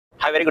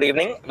Hi, very good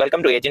evening.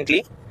 Welcome to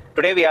Agently.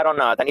 Today we are on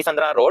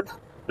Thanisandra Road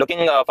looking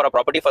for a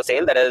property for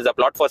sale. That is a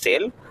plot for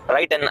sale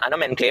right in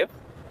Anam Enclave.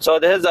 So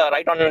this is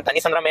right on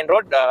Thanisandra main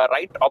road,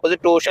 right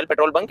opposite to Shell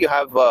petrol bunk. You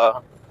have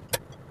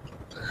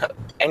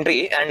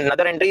entry, and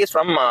another entry is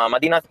from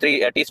Madina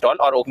Tea Stall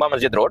or Ukma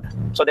Masjid Road.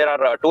 So there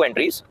are two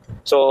entries.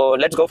 So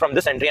let's go from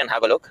this entry and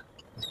have a look.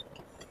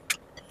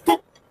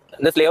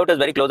 This layout is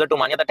very closer to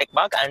Manyata Tech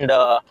Park, and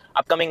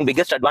upcoming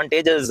biggest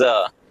advantage is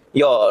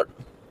your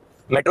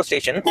metro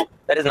station,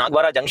 that is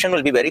Nagawara Junction,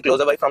 will be very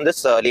close by from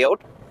this layout.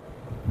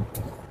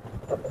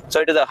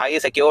 So it is a high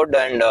secured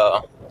and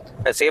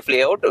a safe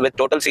layout with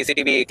total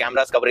CCTV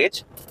cameras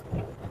coverage.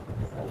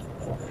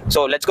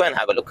 So let's go and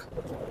have a look.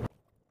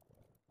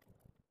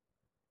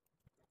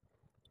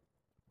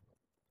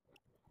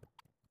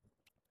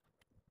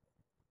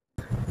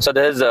 So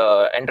there is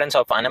entrance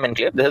of Anam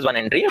Enclave. This is one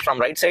entry. From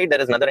right side there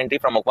is another entry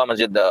from Ukma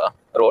Masjid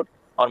Road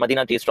or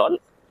Madina Tea Stall.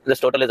 This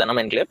total is Anam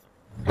Enclave.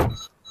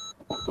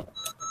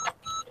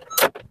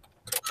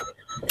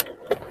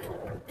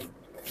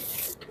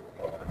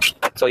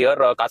 So here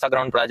Casa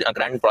Grand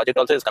project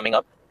also is coming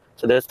up.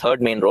 So there is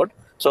third main road.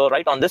 So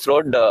right on this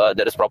road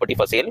there is property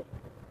for sale.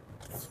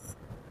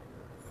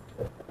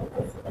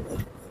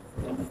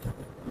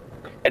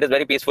 It is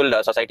very peaceful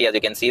society, as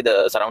you can see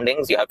the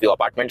surroundings. You have few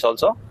apartments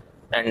also,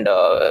 and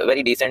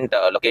very decent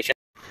location.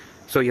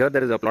 So here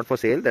there is a plot for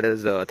sale. That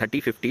is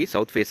 3050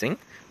 south facing,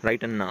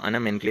 right in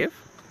Anam Enclave.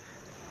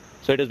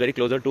 So it is very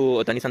closer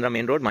to Thanisandra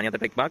main road, Manyata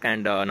Tech Park,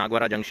 and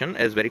Nagawara Junction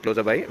is very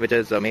closer by, which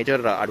is a major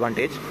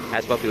advantage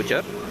as per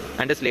future.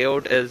 And this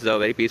layout is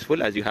very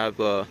peaceful, as you have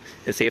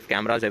safe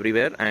cameras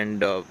everywhere and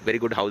very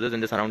good houses in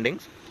the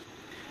surroundings.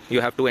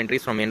 You have two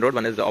entries from main road.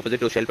 One is opposite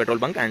to Shell petrol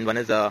bunk, and one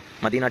is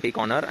Madina Tea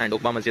Corner and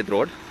Ukma Masjid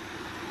Road.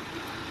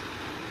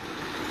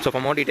 So for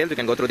more details, you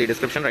can go through the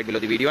description right below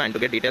the video, and to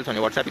get details on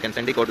your WhatsApp, you can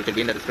send the code which will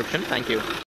be in the description. Thank you.